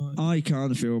I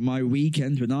can't feel my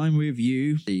weekend when I'm with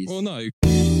you. Please. Well, no.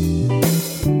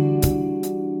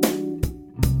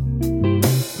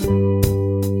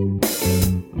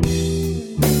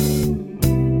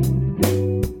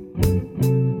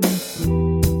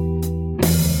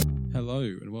 Hello,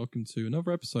 and welcome to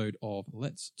another episode of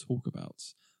Let's Talk About.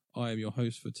 I am your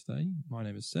host for today. My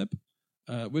name is Seb.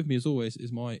 With me, as always,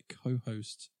 is my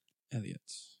co-host, Elliot.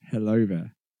 Hello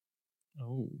there.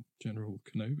 Oh, General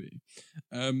Kenobi.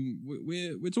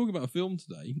 We're talking about a film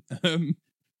today.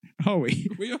 Are we?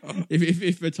 We are.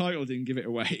 If the title didn't give it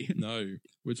away. No,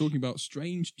 we're talking about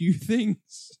Strange New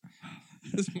Things.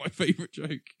 That's my favourite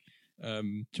joke. Do you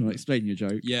want to explain your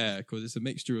joke? Yeah, because it's a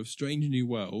mixture of Strange New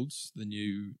Worlds, the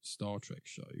new Star Trek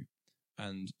show,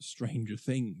 and Stranger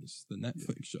Things, the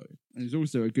Netflix show. And there's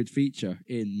also a good feature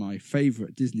in my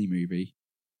favourite Disney movie,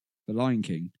 The Lion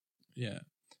King. Yeah.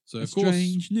 So A of course,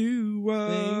 Strange New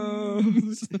World.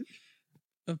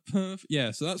 Yeah,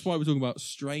 so that's why we're talking about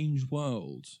Strange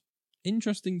World.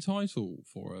 Interesting title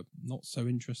for a not so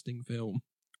interesting film.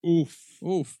 Oof.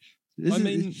 Oof.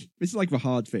 This is like the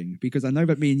hard thing, because I know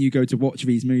that me and you go to watch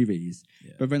these movies,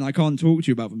 Yeah. but then I can't talk to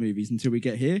you about the movies until we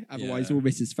get here. Otherwise, Yeah. all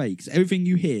this is fake. So everything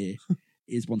you hear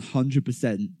is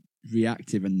 100%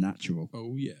 reactive and natural.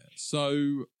 Oh yeah.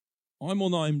 So I'm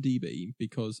on IMDb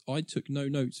because I took no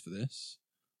notes for this.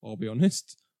 I'll be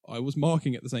honest. I was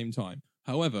marking at the same time.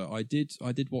 However, I did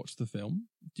watch the film.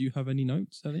 Do you have any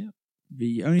notes, Elliot?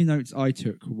 The only notes I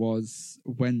took was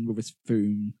when will this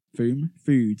film.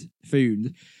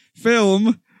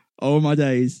 Oh my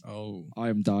days. Oh. I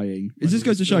am dying. It When just will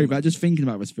goes to this show you film- that just thinking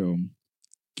about this film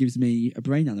gives me a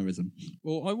brain aneurysm.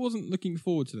 Well, I wasn't looking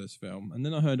forward to this film, and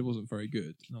then I heard it wasn't very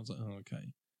good, and I was like, oh,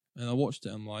 okay. And I watched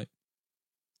it, I'm like,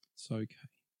 it's okay.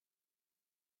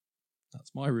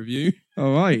 That's my review.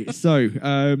 All right. So,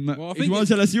 I if think you want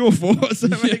to tell us your thoughts,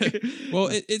 Yeah. Well,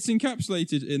 it's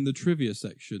encapsulated in the trivia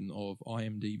section of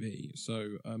IMDb.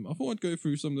 So I thought I'd go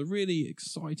through some of the really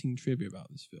exciting trivia about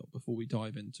this film before we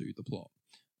dive into the plot.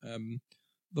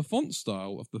 The font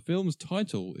style of the film's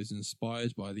title is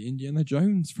inspired by the Indiana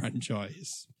Jones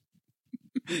franchise.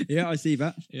 yeah, I see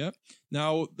that. Yeah.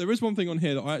 Now, there is one thing on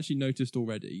here that I actually noticed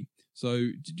already. So,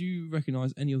 did you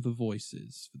recognise any of the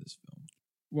voices for this film?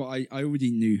 Well, I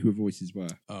already knew who the voices were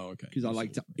Oh, okay. because I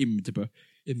like to imdb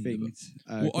Imdb. things.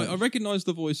 Well, I recognised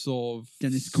the voice of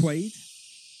Dennis Quaid.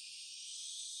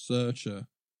 Saoirse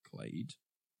Clade.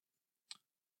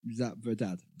 Is that the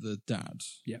dad? The dad.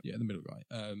 Yeah. Yeah, the middle guy.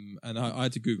 And I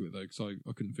had to Google it though because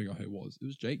I couldn't figure out who it was. It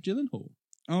was Jake Gyllenhaal.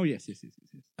 Oh, yes.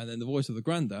 And then the voice of the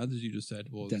granddad, as you just said,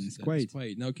 was Dennis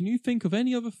Quaid. Now, can you think of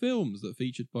any other films that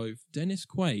featured both Dennis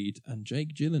Quaid and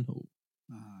Jake Gyllenhaal?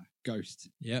 Ghost.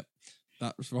 Yep,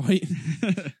 that's right.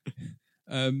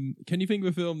 Can you think of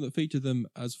a film that featured them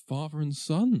as father and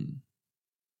son?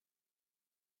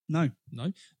 No.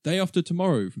 No? Day After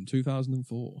Tomorrow from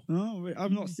 2004. Oh, wait,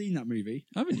 I've not seen that movie.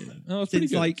 Haven't you? Oh, it's pretty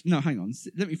Since good. no, hang on.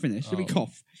 Let me finish. Let me Oh.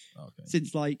 cough. Okay.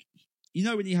 Since when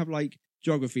you have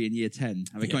geography in year 10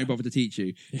 and they can't Yeah. even bother to teach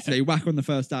you. Yeah. So they whack on the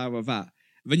first hour of that.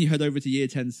 Then you head over to year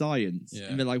 10 science Yeah.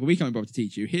 and they're like, well, we can't bother to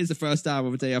teach you. Here's the first hour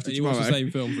of the Day After And you watch Tomorrow. the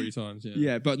same film 3 times, yeah.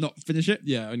 Yeah, but not finish it.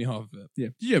 Yeah, only half of it. Yeah.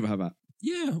 Did you ever have that?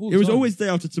 Yeah, all It the was time. always Day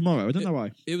After Tomorrow. I don't know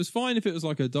why. It was fine if it was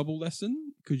like a double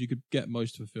lesson because you could get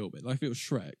most of the film in. Like if it was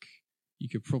Shrek, you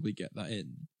could probably get that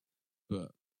in.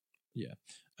 But yeah,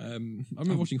 I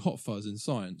remember watching Hot Fuzz in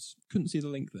science. Couldn't see the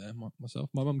link there myself.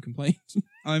 My mum complained.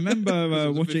 I remember Because it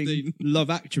was a watching 15. Love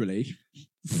Actually.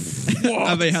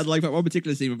 What? And they had that one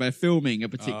particular scene where they're filming a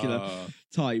particular Ah,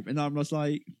 type. And I'm just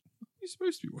like, you're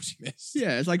supposed to be watching this.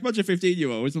 yeah, it's like a bunch of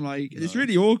 15-year-olds. I'm like, it's No.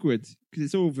 really awkward because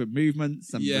it's all the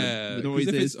movements and Yeah. the 'cause if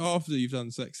noises. it's after you've done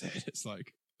sex ed, it's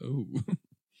like, oh.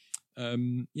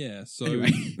 Yeah. So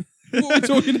Anyway. what are we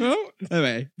talking about?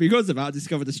 Anyway, because of that, I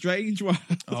discovered a strange world.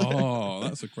 Oh,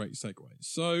 that's a great segue.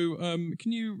 So,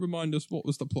 can you remind us what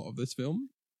was the plot of this film?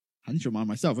 I need to remind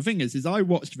myself. The thing is I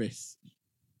watched this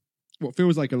what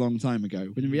feels like a long time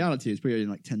ago, but in reality, it's probably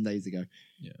like 10 days ago.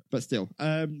 Yeah. But still,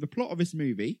 the plot of this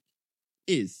movie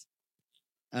is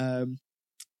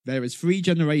there is 3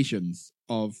 generations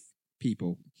of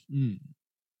people, Mm.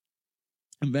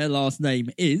 and their last name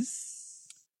is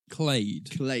Clade.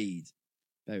 Clade.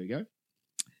 There we go.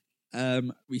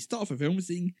 We start off the film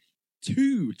seeing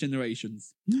 2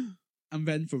 generations. And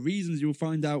then, for reasons you'll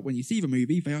find out when you see the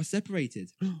movie, they are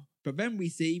separated. But then we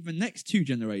see the next 2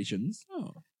 generations,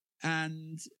 Oh.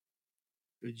 and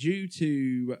due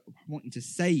to wanting to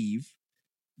save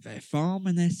their farm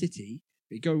and their city,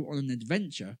 they go on an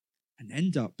adventure and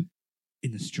end up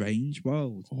in a strange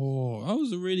world. Oh, that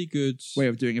was a really good Way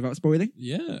of doing it without spoiling.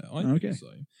 Yeah, I Okay. think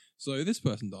so. So this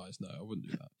person dies. No, I wouldn't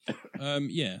do that.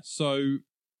 Yeah, so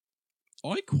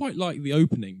I quite like the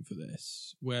opening for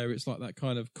this, where it's like that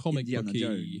kind of comic Indiana booky.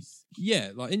 Jones.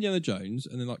 Yeah, like Indiana Jones,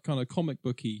 and then like kind of comic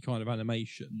booky kind of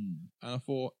animation. And I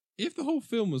thought, if the whole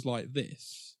film was like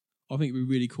this, I think it'd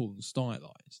be really cool and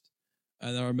stylized.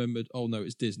 And then I remembered, oh no,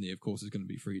 it's Disney. Of course, it's going to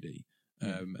be 3D.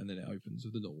 And then it opens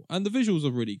with the normal. And the visuals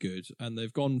are really good. And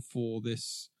they've gone for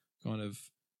this kind of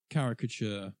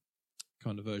caricature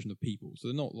kind of version of people. So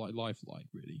they're not like lifelike,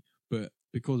 really. But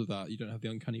because of that, you don't have the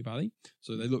uncanny valley.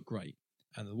 So they look great.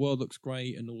 And the world looks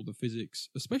great, and all the physics,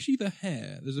 especially the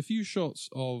hair. There's a few shots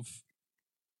of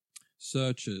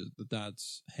Searcher, the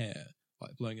dad's hair,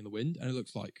 like blowing in the wind, and it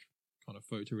looks like kind of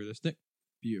photorealistic.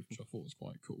 Beautiful. Which I thought was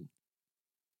quite cool.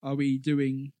 Are we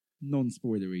doing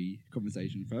non-spoilery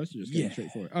conversation first, or just going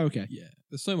straight for it? Oh, okay. Yeah.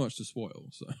 There's so much to spoil,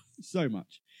 so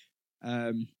much.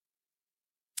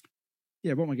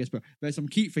 Yeah, what am I guessing? There's some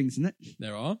cute things in it.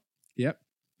 There are. Yep.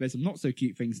 There's some not so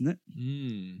cute things in it.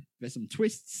 There's some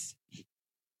twists.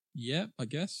 Yep, I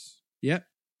guess. Yep.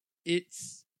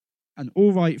 It's an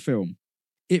alright film.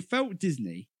 It felt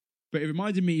Disney, but it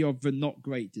reminded me of the not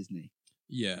great Disney.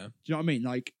 Yeah. Do you know what I mean?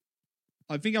 Like,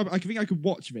 I think I could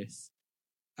watch this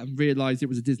and realise it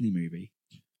was a Disney movie.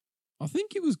 I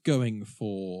think it was going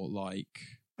for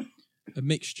like a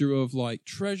mixture of like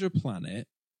Treasure Planet.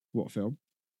 What film?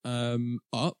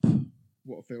 Up.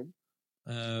 What film?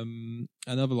 And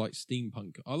other like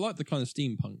steampunk. I like the kind of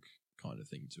steampunk kind of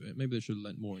thing to it. Maybe they should have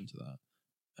lent more into that.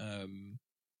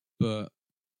 But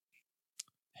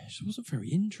it just wasn't very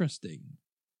interesting.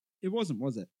 It wasn't,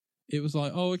 was it? It was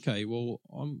like, oh, okay, well,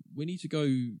 we need to go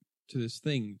to this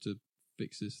thing to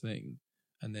fix this thing,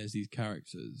 and there's these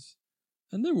characters,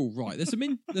 and they're all right.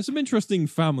 There's some interesting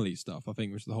family stuff, I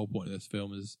think, which is the whole point of this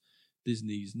film, is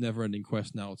Disney's never-ending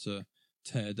quest now to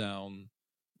tear down,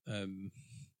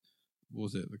 what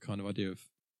was it, the kind of idea of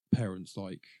parents,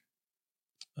 like,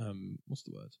 what's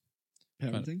the word?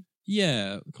 Parenting?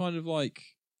 Kind of like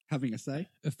having a say,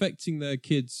 affecting their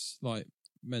kids' like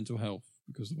mental health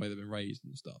because of the way they've been raised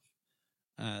and stuff.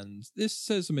 And this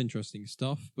says some interesting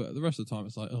stuff, but the rest of the time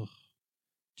it's like, oh,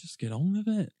 just get on with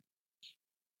it.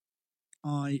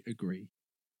 I agree.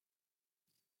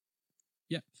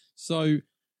 Yeah. So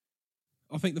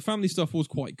I think the family stuff was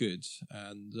quite good,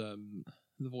 and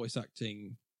the voice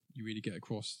acting, you really get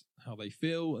across how they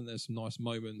feel, and there's some nice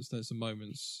moments. There's some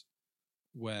moments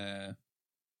where,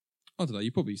 I don't know,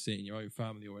 you probably see it in your own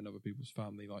family or in other people's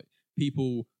family, like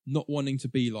people not wanting to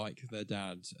be like their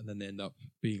dads, and then they end up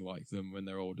being like them when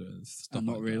they're older and stuff. And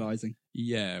not like realising.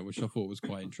 Yeah, which I thought was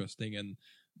quite interesting. And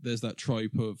there's that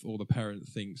trope of, or the parent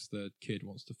thinks the kid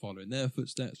wants to follow in their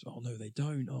footsteps. Oh no, they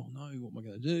don't. Oh no, what am I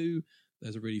going to do?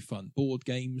 There's a really fun board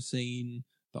game scene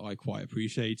that I quite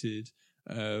appreciated,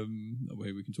 where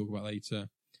we can talk about later.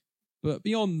 But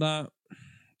beyond that,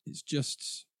 it's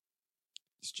just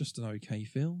an okay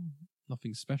film.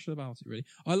 Nothing special about it, really.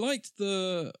 I liked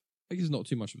I guess it's not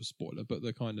too much of a spoiler, but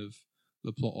the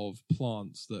plot of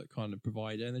plants that kind of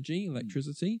provide energy,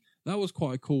 electricity. That was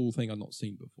quite a cool thing I'd not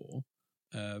seen before.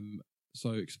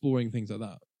 So exploring things like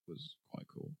that was quite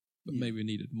cool. But maybe we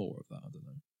needed more of that, I don't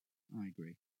know. I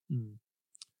agree.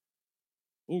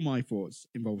 All my thoughts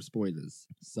involve spoilers.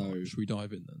 So should we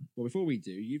dive in then? Well, before we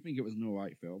do, you think it was an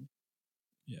alright film?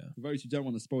 Yeah. For those who don't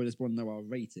want to spoil this, want to know our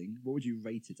rating, what would you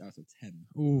rate it out of 10?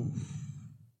 Ooh.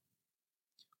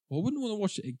 Well, I wouldn't want to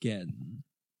watch it again.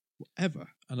 Ever.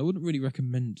 And I wouldn't really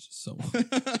recommend it to someone.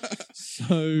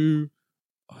 So,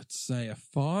 I'd say a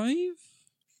 5?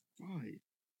 5?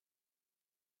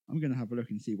 I'm going to have a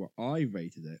look and see what I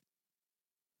rated it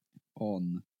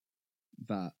on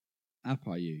that app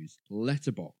I use,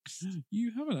 Letterboxd.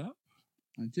 You have an app?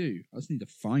 I do. I just need to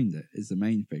find it, is the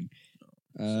main thing.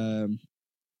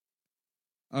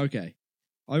 Okay.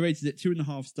 I rated it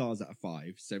 2.5 stars out of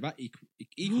 5, so that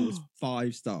equals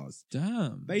 5 stars.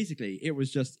 Damn. Basically, it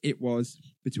was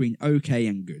between okay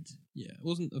and good. Yeah, it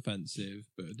wasn't offensive,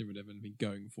 but it didn't really have anything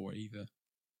going for it either.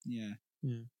 Yeah.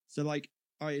 Yeah. So, like,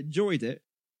 I enjoyed it,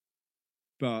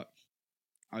 but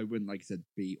I wouldn't, like I said,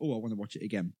 I want to watch it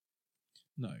again.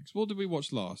 No, because what did we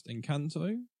watch last?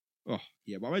 Encanto? Oh,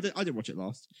 yeah, well, I didn't watch it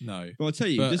last. No. But I'll tell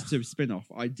you, just to spin off,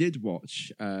 I did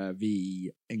watch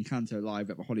the Encanto live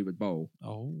at the Hollywood Bowl.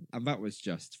 Oh. And that was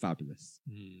just fabulous.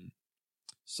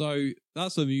 So,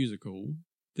 that's a musical.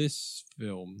 This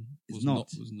film was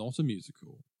not a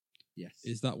musical. Yes.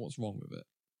 Is that what's wrong with it?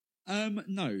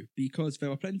 No, because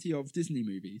there are plenty of Disney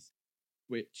movies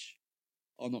which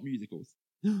are not musicals.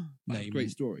 Great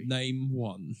story. Name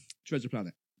 1. Treasure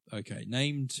Planet. Okay,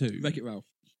 name 2. Wreck-It Ralph.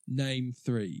 Name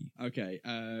 3. Okay,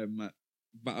 that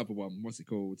other one, what's it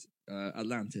called?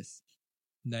 Atlantis.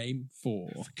 Name 4.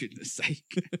 For goodness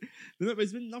sake. Look,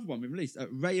 there's been another one been released.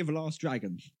 Ray of the Last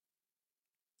Dragon.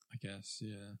 I guess,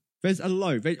 yeah. There's a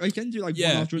load. I can do like one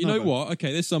Yeah, after you another. know what?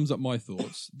 Okay, this sums up my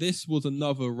thoughts. This was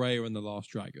another Raya and the Last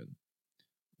Dragon,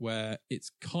 where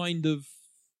it's kind of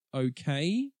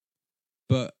okay,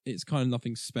 but it's kind of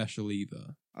nothing special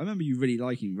either. I remember you really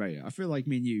liking Raya. I feel like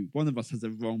me and you, one of us has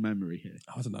a wrong memory here.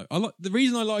 I don't know. The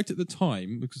reason I liked it at the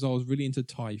time because I was really into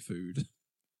Thai food.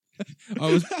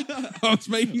 I was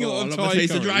making a lot of Thai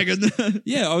Taste of curries. Dragon.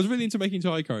 Yeah, I was really into making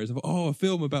Thai curries. I thought, a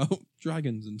film about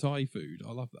dragons and Thai food.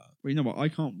 I love that. Well, you know what? I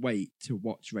can't wait to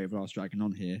watch Ray of the Last Dragon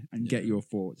on here and get Yeah. your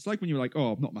thoughts. It's like when you were like,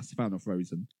 oh, I'm not a massive fan of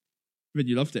Frozen. Then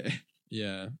you loved it.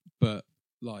 Yeah, but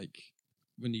like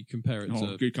when you compare it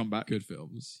Oh, to good comeback. good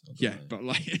films. I don't Yeah, know. but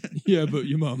like... Yeah, but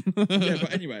your mum. yeah,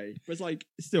 but anyway, but it's like,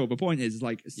 still, the point is,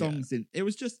 like, songs in... It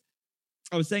was just...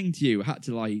 I was saying to you, I had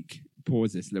to, like,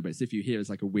 pause this a little bit. So if you hear it's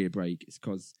like a weird break, it's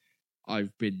because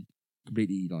I've been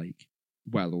completely, like,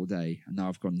 well all day. And now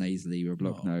I've gone nasally with a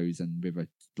blocked nose and with a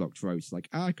blocked throat. It's like,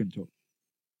 I can talk.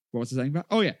 What was I saying about?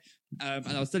 Oh, yeah. And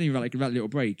I was telling you about, like, that little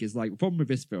break is, like, the problem with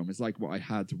this film is, like, what I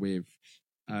had with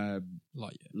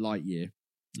Lightyear,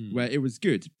 where it was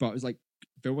good, but it was, like,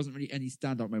 there wasn't really any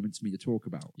standout moments for me to talk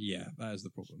about. Yeah, that is the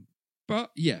problem.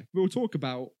 But, yeah, we'll talk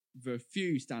about the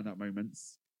few standout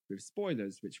moments with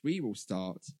spoilers, which we will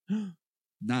start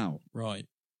now. Right.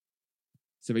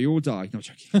 So they all die. No, I'm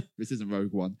joking. This isn't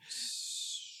Rogue One.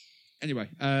 Anyway,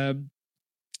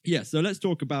 yeah, so let's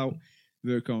talk about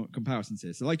the comparisons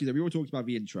here. So like you said, we all talked about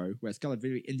the intro, where it's kind of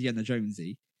very Indiana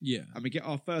Jonesy. Yeah. And we get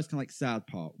our first kind of like sad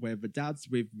part, where the dad's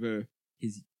with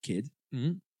his kid.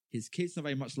 Mm-hmm. His kid's not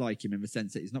very much like him in the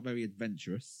sense that he's not very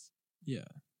adventurous. Yeah.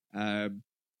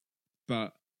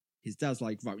 But his dad's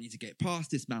like, right, we need to get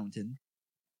past this mountain,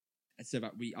 and so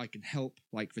that I can help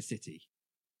like the city.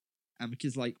 And the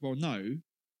kid's like, well, no,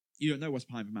 you don't know what's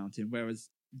behind the mountain. Whereas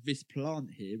this plant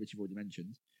here, which you've already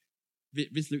mentioned,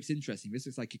 this looks interesting. This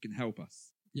looks like it can help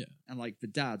us. Yeah. And like the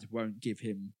dad won't give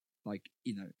him, like,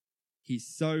 you know, he's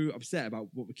so upset about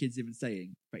what the kid's even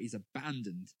saying, but he's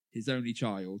abandoned his only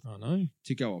child I know.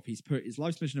 to go off. He's put his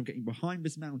life's mission of getting behind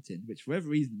this mountain, which for whatever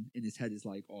reason in his head is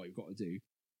like, oh, you've got to do.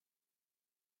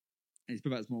 And he's put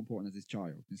that as more important as his child.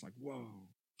 And it's like, whoa.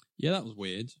 Yeah, that was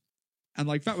weird. And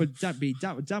like that would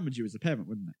damage you as a parent,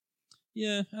 wouldn't it?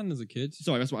 Yeah, and as a kid.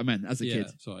 Sorry, that's what I meant, as a kid.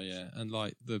 Sorry, yeah. And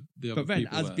like the other But then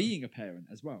people as there. being a parent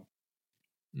as well.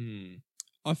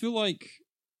 I feel like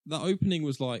that opening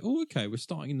was like, oh, okay, we're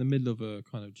starting in the middle of a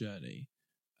kind of journey.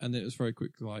 And it was very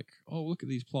quick, like, oh, look at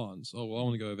these plants. Oh, well, I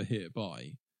want to go over here,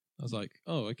 bye. I was like,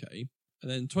 oh, okay. And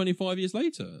then 25 years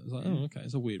later, I was like, oh, okay,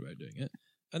 it's a weird way of doing it.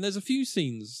 And there's a few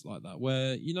scenes like that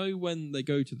where, you know, when they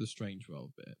go to the Strange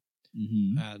World bit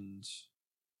and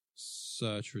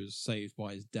Searcher is saved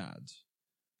by his dad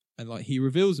and like he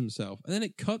reveals himself and then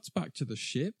it cuts back to the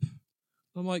ship.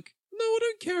 I'm like, no, I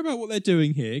don't care about what they're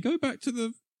doing here. Go back to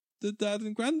the dad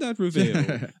and granddad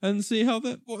reveal and see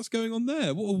what's going on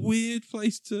there. What a weird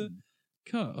place to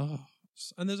cut. Oh.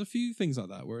 And there's a few things like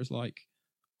that where it's like,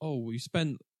 oh, we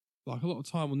spent like a lot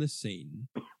of time on this scene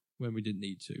when we didn't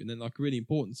need to, and then like a really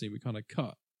important scene we kind of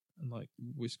cut and like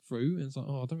whisk through, and it's like,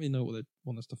 oh, I don't really know what they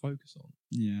want us to focus on.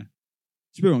 Yeah,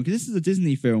 it's a weird one because this is a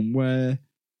Disney film where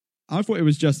I thought it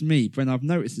was just me, but then I've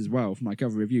noticed as well from like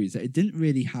other reviews that it didn't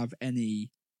really have any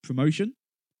promotion.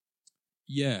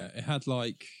 Yeah, it had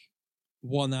like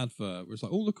one advert where it's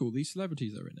like, oh, look, all these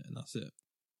celebrities are in it, and that's it.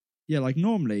 Yeah, like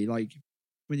normally, like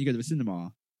when you go to the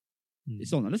cinema,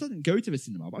 it's on. Unless I didn't go to the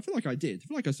cinema, but I feel like I did. I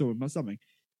feel like I saw something.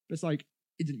 But it's like,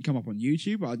 it didn't come up on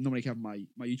YouTube. I'd normally have my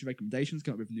YouTube recommendations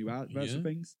come up with new adverts and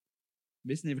things.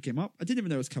 This never came up. I didn't even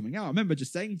know it was coming out. I remember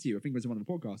just saying to you, I think it was in one of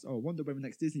the podcasts, oh, I wonder when the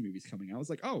next Disney movie's coming out. I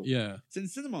was like, oh, yeah, it's in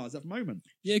cinemas at the moment.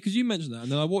 Yeah, because you mentioned that.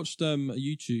 And then I watched a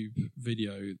YouTube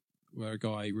video where a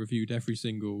guy reviewed every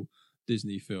single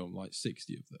Disney film, like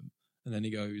 60 of them. And then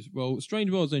he goes, well,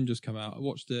 Strange World's only just come out. I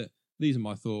watched it. These are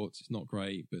my thoughts. It's not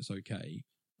great, but it's okay.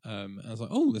 And I was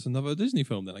like, oh, there's another Disney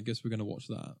film then. I guess we're going to watch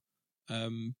that.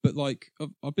 But like,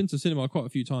 I've been to cinema quite a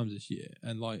few times this year,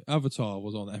 and like Avatar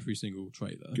was on every single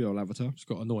trailer. Good old Avatar. It's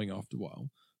got annoying after a while.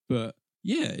 But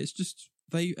yeah, it's just,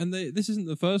 this isn't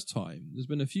the first time. There's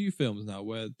been a few films now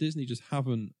where Disney just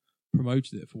haven't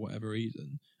promoted it for whatever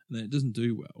reason, and then it doesn't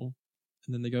do well.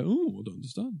 And then they go, oh, I don't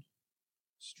understand.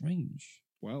 Strange.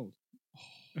 Well.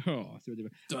 Oh, I see what you're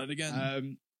Done it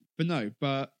again.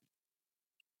 But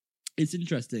it's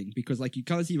interesting because like you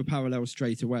kind of see the parallel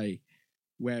straight away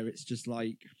where it's just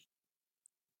like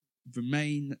the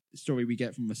main story we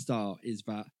get from the start is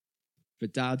that the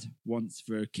dad wants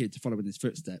the kid to follow in his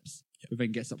footsteps, but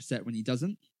then gets upset when he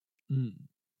doesn't.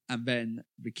 And then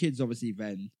the kid's obviously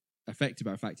then affected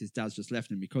by the fact his dad's just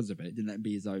left him because of it, didn't let him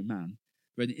be his own man.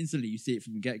 But then instantly you see it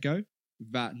from the get-go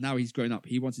that now he's grown up.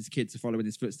 He wants his kid to follow in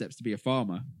his footsteps to be a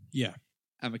farmer. Yeah.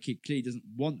 And the kid clearly doesn't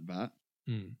want that.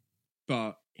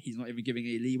 But he's not even giving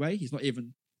any leeway. He's not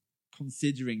even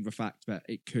considering the fact that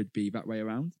it could be that way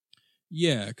around.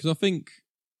 Yeah, because I think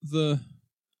the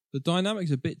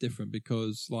dynamic's a bit different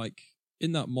because, like,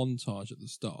 in that montage at the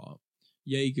start,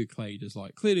 Jaeger Clade is,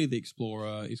 like, clearly the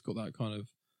explorer. He's got that kind of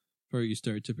very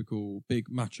stereotypical big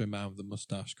macho man with the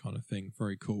mustache kind of thing.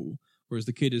 Very cool. Whereas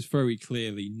the kid is very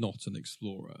clearly not an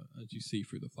explorer, as you see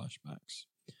through the flashbacks.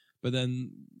 But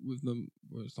then with them,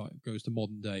 where it's like goes to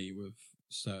modern day with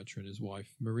Searcher and his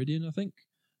wife Meridian, I think.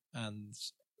 And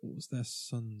what was their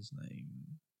son's name?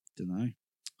 Don't know.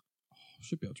 I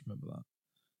should be able to remember that.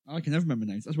 I can never remember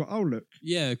names. That's what I'll look.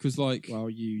 Yeah, because like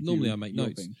you normally I make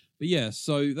notes. Thing. But yeah,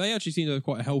 so they actually seem to have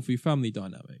quite a healthy family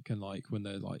dynamic, and like when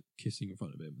they're like kissing in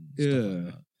front of him and stuff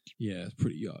like that. Yeah, it's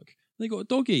pretty yuck. They got a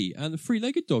doggy and a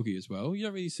three-legged doggy as well. You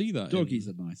don't really see that. Doggies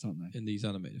are nice, aren't they? In these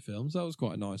animated films, that was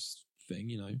quite a nice thing.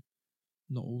 You know,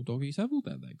 not all doggies have all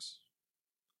their legs.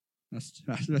 That's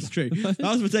true. That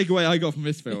was the takeaway I got from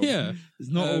this film. Yeah, it's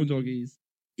not all doggies.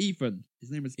 Ethan,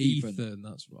 his name was Ethan. Ethan,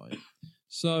 that's right.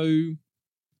 So,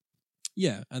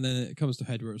 yeah, and then it comes to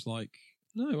head where it's like,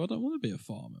 no, I don't want to be a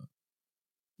farmer.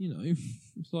 You know,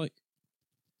 it's like,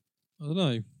 I don't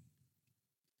know.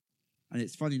 And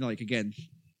it's funny, like, again,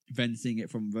 then seeing it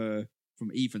from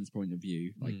Ethan's point of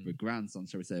view, like the grandson,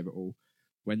 shall we say, of it all,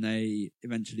 when they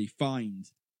eventually find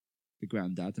the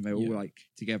granddad and they're all like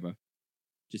together,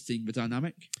 just seeing the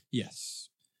dynamic. Yes.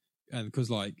 And because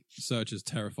like Searcher's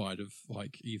terrified of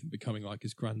like Ethan becoming like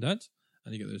his granddad,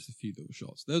 and you get those a few little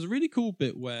shots. There's a really cool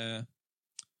bit where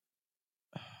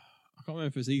I can't remember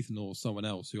if it's Ethan or someone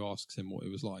else who asks him what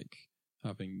it was like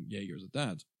having Jaeger as a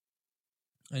dad.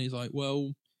 And he's like,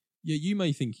 well, yeah, you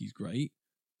may think he's great,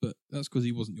 but that's because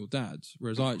he wasn't your dad.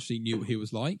 Whereas I actually knew what he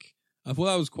was like. I thought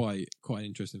that was quite an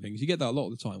interesting thing. You get that a lot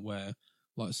of the time where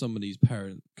like somebody's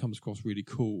parent comes across really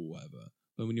cool or whatever.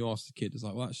 But when you ask the kid, it's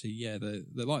like, well, actually, yeah,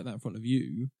 they're like that in front of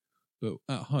you, but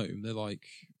at home, they're like,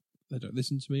 they don't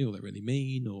listen to me or they're really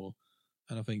mean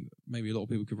and I think maybe a lot of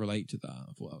people could relate to that.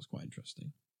 I thought that was quite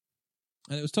interesting.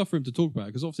 And it was tough for him to talk about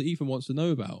because obviously Ethan wants to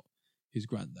know about his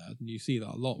granddad, and you see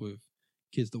that a lot with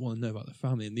kids that want to know about their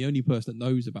family, and the only person that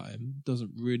knows about him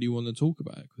doesn't really want to talk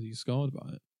about it because he's scarred by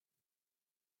it.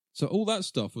 So all that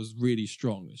stuff was really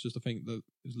strong. It's just I think that it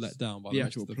was let down by the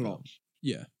actual plot. Film.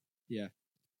 Yeah. Yeah.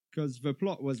 Because the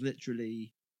plot was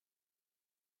literally,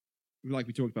 like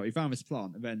we talked about, he found this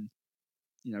plant, and then,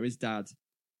 you know, his dad,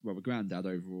 well, the granddad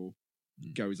overall,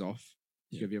 goes off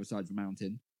to go to the other side of the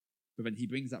mountain. But then he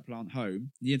brings that plant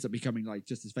home, and he ends up becoming like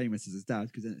just as famous as his dad,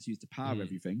 because then it's used to power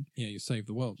everything. Yeah, you save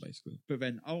the world, basically. But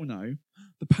then, oh no.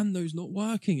 The Pando's not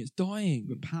working, it's dying.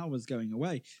 The power's going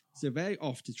away. So they're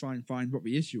off to try and find what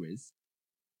the issue is.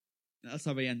 That's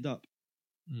how they end up.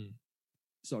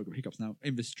 Sorry, I've got hiccups now.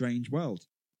 In the strange world.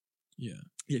 Yeah.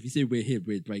 Yeah, if you see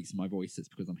weird breaks in my voice, it's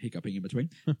because I'm hiccuping in between.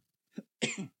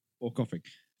 Or coughing.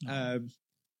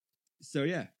 So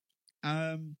yeah.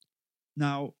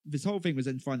 Now, this whole thing was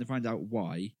then trying to find out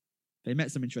why. They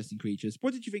met some interesting creatures.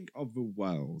 What did you think of the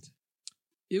world?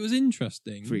 It was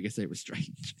interesting. Before you can say it was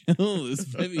strange. Oh, it was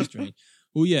very strange.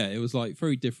 Well, yeah, it was like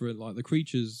very different. Like the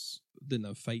creatures didn't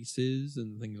have faces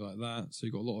and things like that. So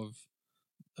you got a lot of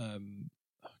kind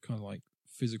of like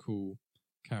physical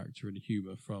character and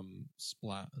humour from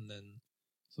Splat, and then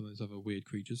some of those other weird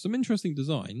creatures. Some interesting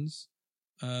designs.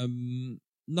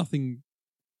 Nothing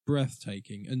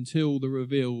breathtaking until the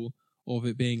reveal of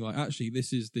it being like, actually,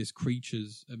 this is this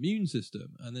creature's immune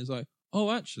system. And there's like,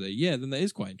 oh, actually, yeah, then that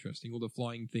is quite interesting. All the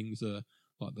flying things are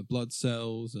like the blood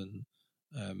cells and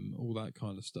all that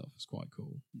kind of stuff. It's quite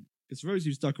cool. Because for those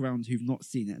who've stuck around who've not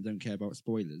seen it and don't care about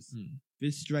spoilers,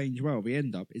 this strange world we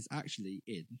end up is actually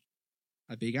in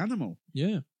a big animal.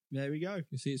 Yeah. There we go.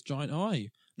 You see its giant eye.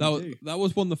 That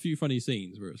was one of the few funny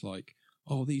scenes where it's like,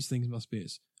 oh, these things must be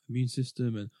its immune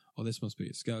system, and oh, this must be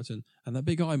its skeleton, and that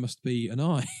big eye must be an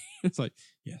eye. It's like,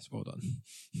 yes, well done.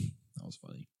 That was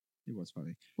funny. It was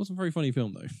funny. Wasn't a very funny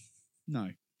film though. No.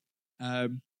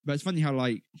 But it's funny how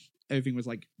like everything was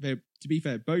like, to be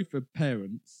fair, both the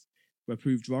parents were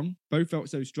proved wrong. Both felt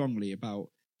so strongly about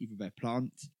either their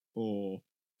plant or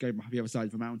going the other side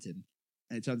of the mountain.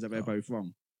 And it turns out they're both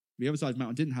wrong. The other side of the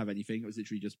mountain didn't have anything. It was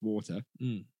literally just water.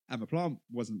 And the plant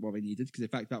wasn't what they needed, because in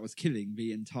fact that was killing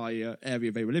the entire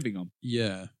area they were living on.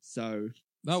 Yeah. So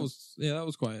that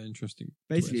was quite an interesting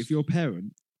basically twist. If you're a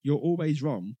parent, you're always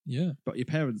wrong. Yeah. But your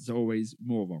parents are always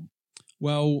more wrong.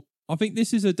 Well, I think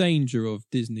this is a danger of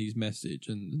Disney's message,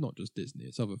 and not just Disney,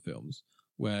 it's other films,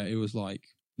 where it was like,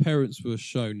 parents were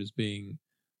shown as being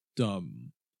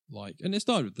dumb. And it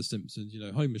started with The Simpsons,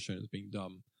 Homer's shown as being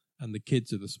dumb, and the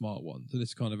kids are the smart ones, and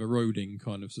it's kind of eroding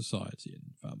kind of society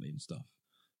and family and stuff.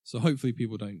 So hopefully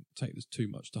people don't take this too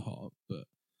much to heart, but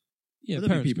yeah, I don't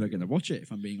think people are going to watch it,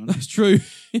 if I'm being honest. That's true.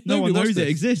 No one knows it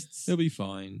exists. It'll be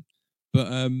fine.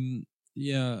 But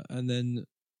yeah, and then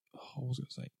what was I going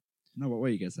to say? No, what were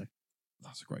you going to say?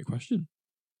 That's a great question.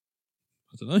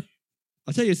 I don't know.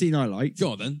 I'll tell you a scene I liked.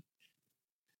 Go on then.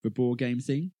 The board game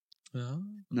scene. Oh.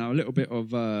 Now, a little bit of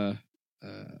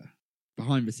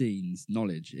behind the scenes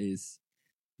knowledge is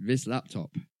this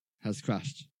laptop has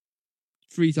crashed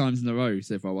 3 times in a row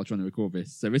so far while trying to record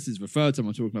this. So this is the 3rd time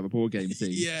I'm talking about the board game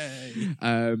scene.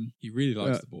 Yay! He really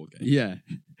likes the board game. Yeah,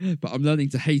 but I'm learning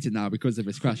to hate it now because of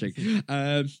this crashing.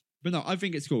 But no, I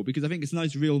think it's cool because I think it's a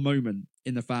nice real moment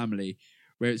in the family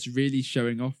where it's really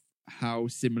showing off how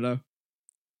similar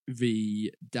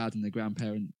the dad and the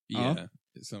grandparent are. Yeah,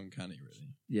 it's uncanny,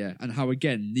 really. Yeah, and how,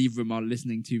 again, neither of them are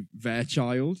listening to their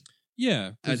child.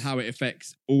 Yeah. And how it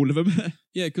affects all of them.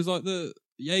 Yeah, because the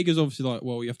Jaeger's obviously like,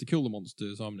 well, you have to kill the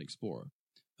monsters, I'm an explorer.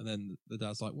 And then the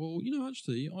dad's like, well,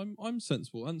 actually, I'm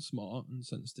sensible and smart and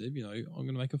sensitive, I'm going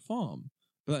to make a farm.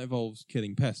 But that involves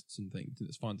killing pests and things, and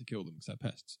it's fine to kill them because they're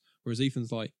pests. Whereas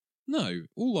Ethan's like, no,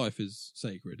 all life is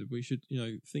sacred, and we should,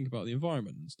 think about the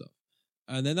environment and stuff.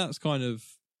 And then that's kind of,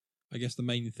 I guess, the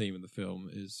main theme of the film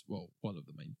is, well, one of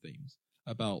the main themes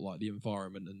about the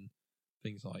environment and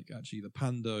things like actually the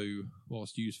pando,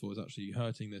 whilst useful, is actually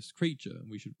hurting this creature, and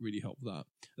we should really help that.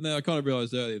 And then I kind of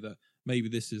realised earlier that maybe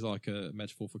this is like a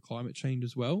metaphor for climate change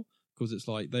as well, because it's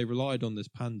like they relied on this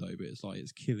pando, but it's like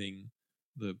it's killing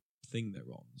the thing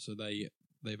they're on. So they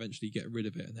eventually get rid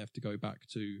of it and have to go back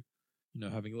to,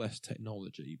 having less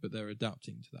technology, but they're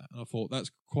adapting to that. And I thought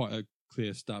that's quite a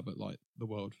clear stab at the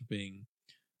world for being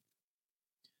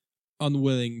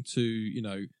unwilling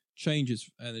to, change its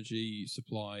energy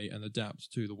supply and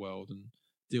adapt to the world and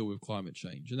deal with climate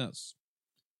change. And that's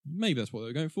what they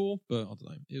were going for, but I don't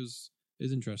know. It was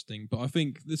interesting. But I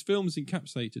think this film is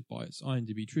encapsulated by its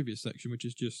IMDb trivia section, which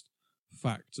is just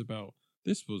facts about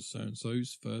this was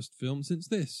so-and-so's first film since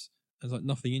this. There's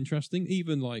nothing interesting.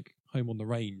 Even Home on the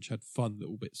Range had fun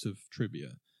little bits of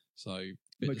trivia. So,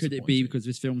 but could it be because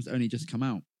this film's only just come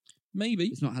out? Maybe.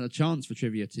 It's not had a chance for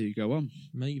trivia to go on.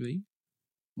 Maybe.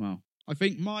 Well, I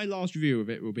think my last review of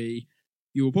it will be,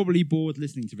 you were probably bored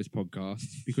listening to this podcast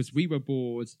because we were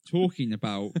bored talking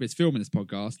about this film in this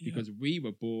podcast because we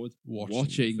were bored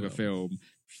watching the film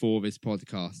for this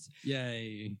podcast.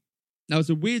 Yay. Now, it's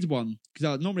a weird one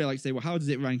because normally I like to say, well, how does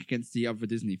it rank against the other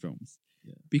Disney films?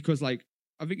 Yeah. Because, I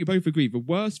think you both agree, the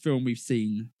worst film we've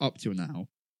seen up till now,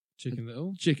 Chicken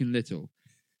Little. Chicken Little.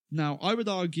 Now, I would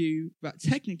argue that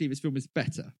technically this film is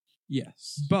better.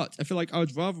 Yes. But I feel like I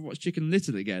would rather watch Chicken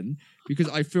Little again because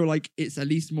I feel like it's at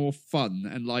least more fun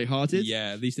and lighthearted.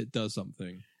 Yeah, at least it does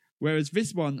something. Whereas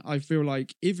this one, I feel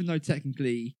like even though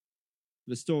technically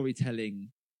the storytelling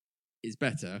is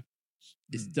better,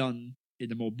 it's done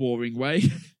in a more boring way.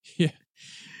 Yeah.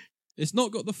 It's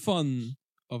not got the fun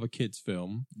of a kid's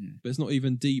film, but it's not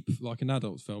even deep like an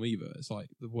adult's film either. It's like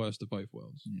the worst of both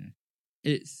worlds. Yeah.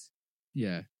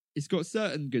 It's got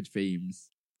certain good themes,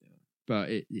 but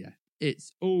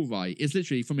it's all right. It's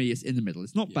literally, for me, it's in the middle.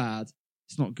 It's not bad.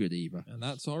 It's not good either. And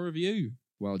that's our review.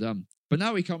 Well done. But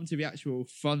now we come to the actual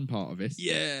fun part of this.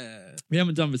 Yeah. We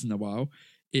haven't done this in a while.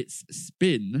 It's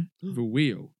Spin the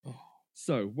Wheel. Oh.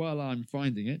 So while I'm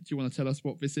finding it, do you want to tell us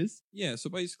what this is? Yeah,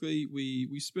 so basically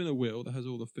we spin a wheel that has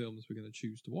all the films we're going to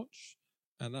choose to watch,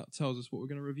 and that tells us what we're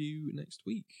going to review next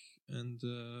week. And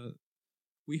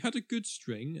we had a good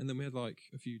string, and then we had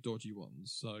a few dodgy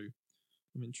ones, so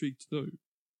I'm intrigued to know,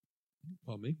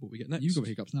 pardon me, what we get next. You've got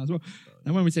hiccups now as well.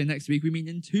 And when we say next week, we mean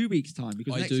in 2 weeks' time,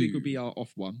 because next week will be our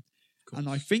off one. And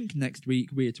I think next week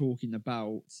we're talking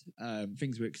about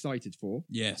things we're excited for.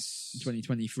 Yes. In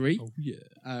 2023. Oh,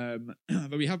 yeah.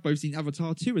 But we have both seen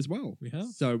Avatar 2 as well. We have.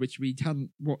 So, which we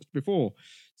hadn't watched before.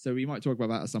 So we might talk about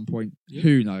that at some point. Yep.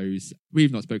 Who knows?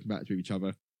 We've not spoken about it to each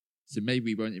other. So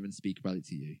maybe we won't even speak about it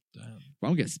to you. Damn. But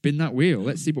I'm going to spin that wheel.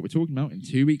 Let's see what we're talking about in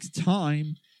 2 weeks'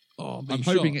 time. Oh, I'm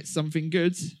hoping it's something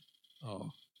good.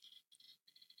 Oh.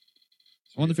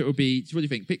 I wonder if it will be, what do you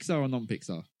think, Pixar or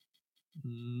non-Pixar?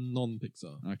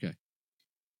 Non-Pixar. Okay.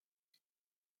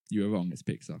 You were wrong, it's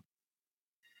Pixar.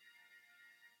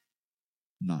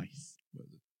 Nice.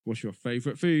 What's your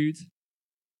favourite food?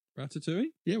 Ratatouille?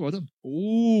 Yeah, well done.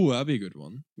 Ooh, that'd be a good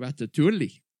one.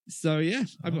 Ratatouille. So yeah,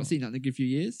 I've not seen that in a good few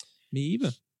years. Me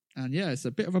either. And yeah, it's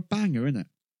a bit of a banger, isn't it?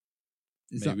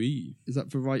 Maybe. Is that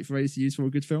the right phrase to use for a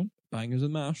good film? Bangers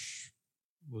and mash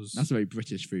That's a very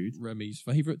British food. Remy's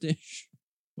favourite dish.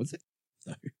 What's it?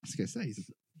 I was going to say,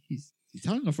 he's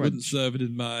Italian or Wouldn't French? serve it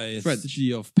in my French.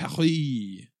 city of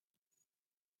Paris.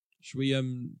 Should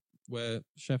we wear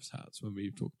chef's hats when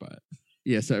we talk about it?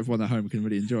 Yeah, so everyone at home can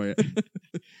really enjoy it.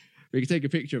 We can take a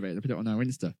picture of it and put it on our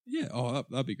Insta. Yeah,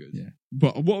 that'd be good. Yeah.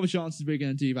 But what are the chances we're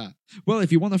going to do that? Well,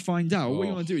 if you want to find out, what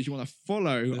you want to do is you want to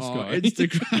follow This our guy.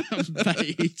 Instagram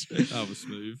page. That was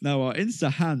smooth. Now, our Insta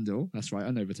handle, that's right,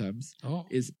 I know the terms, Oh,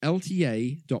 is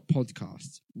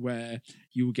lta.podcast, where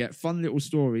you will get fun little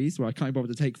stories where I can't bother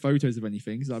to take photos of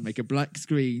anything, so I make a black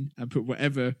screen and put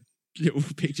whatever little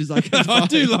pictures I can I find.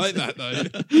 do like that, though.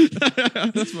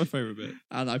 That's my favourite bit.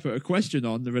 And I put a question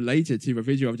on related to the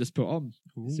video I've just put on.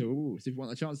 Ooh. So if you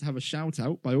want a chance to have a shout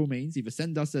out, by all means, either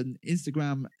send us an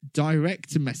Instagram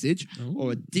direct message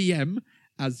or a DM,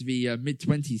 as the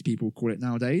mid-20s people call it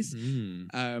nowadays,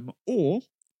 or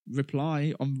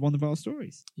reply on one of our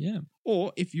stories. Yeah.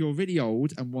 Or if you're really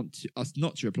old and want us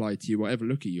not to reply to you or ever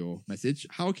look at your message,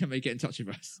 how can they get in touch with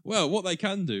us? Well, what they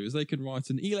can do is they can write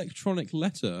an electronic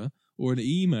letter or an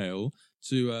email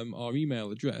to our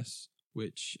email address,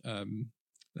 which, let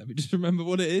me just remember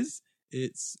what it is.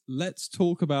 It's let's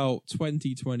talk about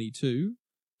 2022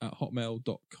 at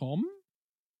hotmail.com.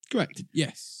 Correct.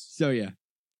 Yes. So, yeah.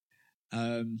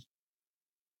 I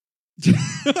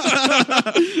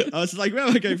was like, where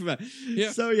am I going from there? Yeah.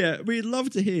 So, yeah, we'd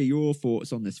love to hear your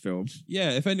thoughts on this film.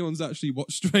 Yeah, if anyone's actually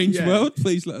watched Strange Yeah. World,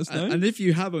 please let us know. And if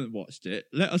you haven't watched it,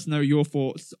 let us know your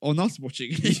thoughts on us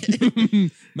watching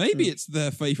it. Maybe it's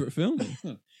their favourite film.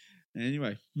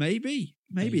 Anyway, maybe.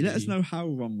 Let us know how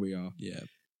wrong we are. Yeah.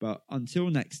 But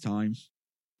until next time,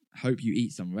 hope you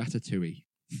eat some ratatouille.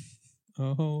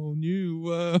 A whole new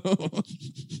world.